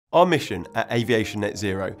Our mission at Aviation Net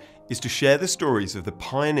Zero is to share the stories of the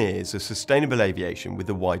pioneers of sustainable aviation with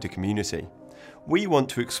the wider community. We want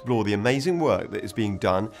to explore the amazing work that is being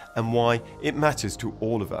done and why it matters to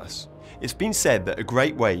all of us. It's been said that a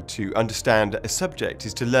great way to understand a subject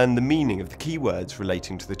is to learn the meaning of the key words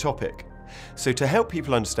relating to the topic. So to help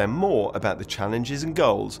people understand more about the challenges and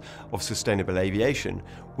goals of sustainable aviation,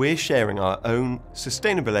 we're sharing our own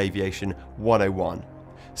Sustainable Aviation 101,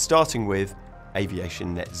 starting with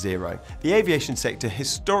Aviation Net Zero. The aviation sector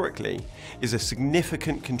historically is a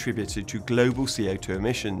significant contributor to global CO2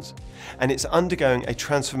 emissions, and it's undergoing a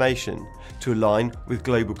transformation to align with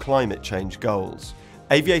global climate change goals.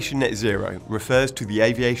 Aviation Net Zero refers to the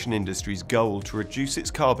aviation industry's goal to reduce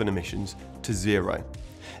its carbon emissions to zero.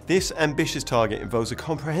 This ambitious target involves a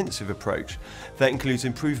comprehensive approach that includes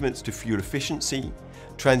improvements to fuel efficiency,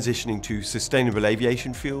 transitioning to sustainable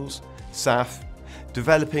aviation fuels, SAF,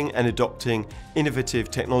 developing and adopting innovative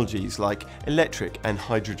technologies like electric and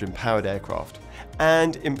hydrogen-powered aircraft,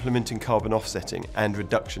 and implementing carbon offsetting and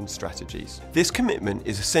reduction strategies. This commitment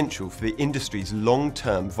is essential for the industry's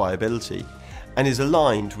long-term viability and is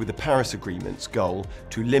aligned with the Paris Agreement's goal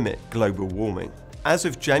to limit global warming. As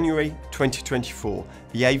of January 2024,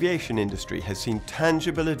 the aviation industry has seen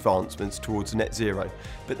tangible advancements towards net zero,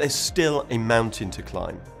 but there's still a mountain to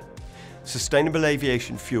climb. Sustainable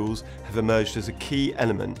aviation fuels have emerged as a key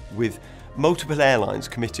element, with multiple airlines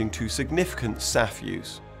committing to significant SAF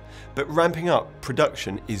use. But ramping up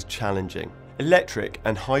production is challenging. Electric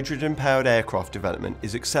and hydrogen-powered aircraft development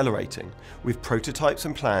is accelerating, with prototypes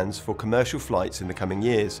and plans for commercial flights in the coming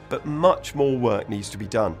years. But much more work needs to be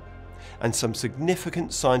done, and some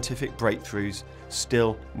significant scientific breakthroughs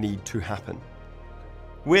still need to happen.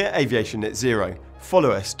 We're Aviation Net Zero.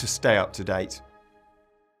 Follow us to stay up to date.